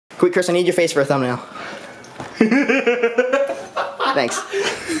Quick, Chris, I need your face for a thumbnail. Thanks.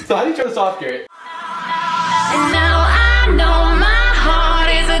 So how do you turn this off, Garrett? And now I know my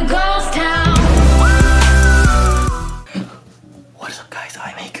heart is a ghost town. What is up, guys?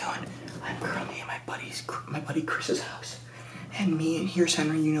 I'm Hagoon. I'm currently at my buddy Chris's house. And me and here's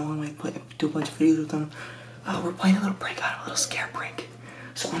Henry, you know him, I do a bunch of videos with him. We're playing a little prank on him, a little scare prank.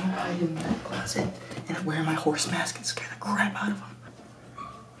 So I'm gonna hide in that closet and wear my horse mask and scare the crap out of him.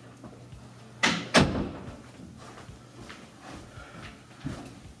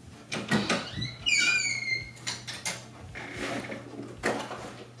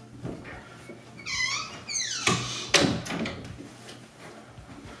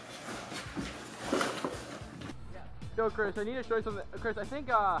 Yo, Chris, I need to show you something. Chris, I think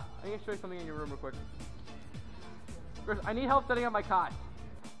I need to show you something in your room real quick. Chris, I need help setting up my cot.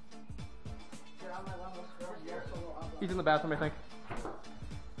 He's in the bathroom, I think.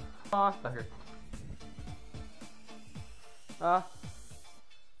 Stop here.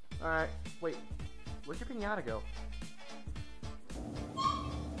 Alright, wait. Where'd your pinata go?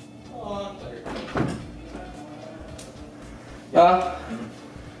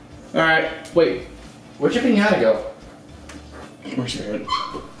 Alright, wait. Where'd your pinata go? Where's your head?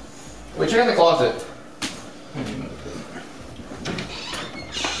 Wait, check out the closet.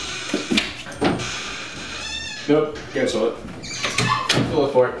 Nope, can't sell it. Go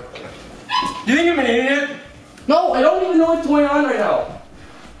look for it. You think I'm an idiot? No, I don't even know what's going on right now.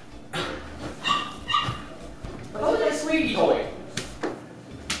 How is that squeaky toy?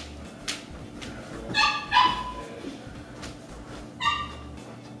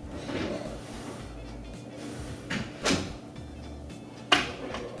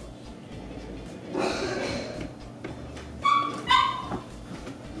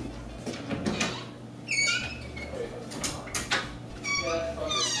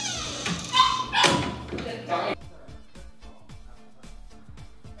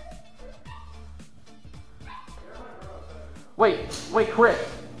 Wait, Chris.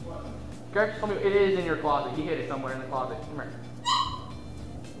 Garrett told me it is in your closet. He hid it somewhere in the closet. Come here.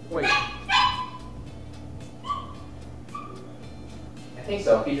 Wait. I think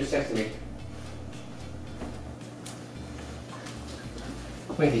so. He just texted me.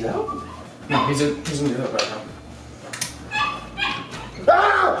 Wait, he's out? No, he's in the other background.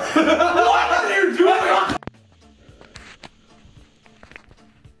 What are you doing?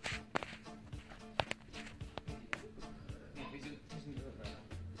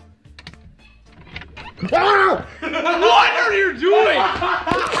 What are you doing?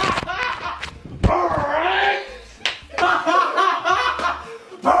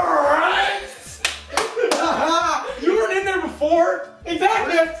 You weren't in there before?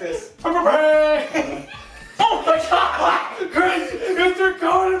 Exactly. Oh my god! Chris, Mr.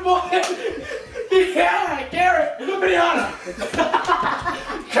 Conan boy! Yeah, Garrett, the banana!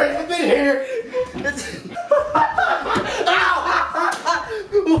 Chris, it's in here! Ow!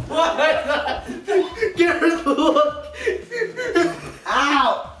 What? Garrett, look! Ow!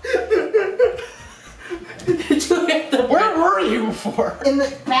 Where were you before? In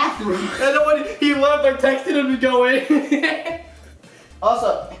the bathroom. And then when he left, I texted him to go in.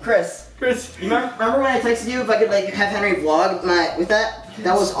 Also, Chris, you remember when I texted you if I could like have Henry vlog with that?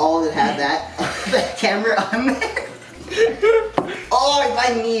 That was all that had that camera on there. Oh, my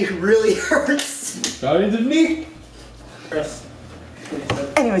knee really hurts. Probably the knee. Chris.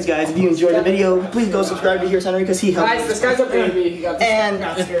 Anyways, guys, if you enjoyed the video, please go subscribe to Here's Henry because he helped. Guys, this guy's a baby. He got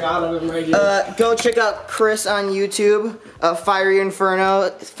scared out of him right here. Go check out Chris on YouTube. Fiery Inferno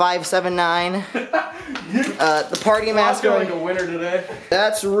 579. The Party Master. I feel like a winner today.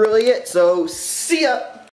 That's really it. So see ya.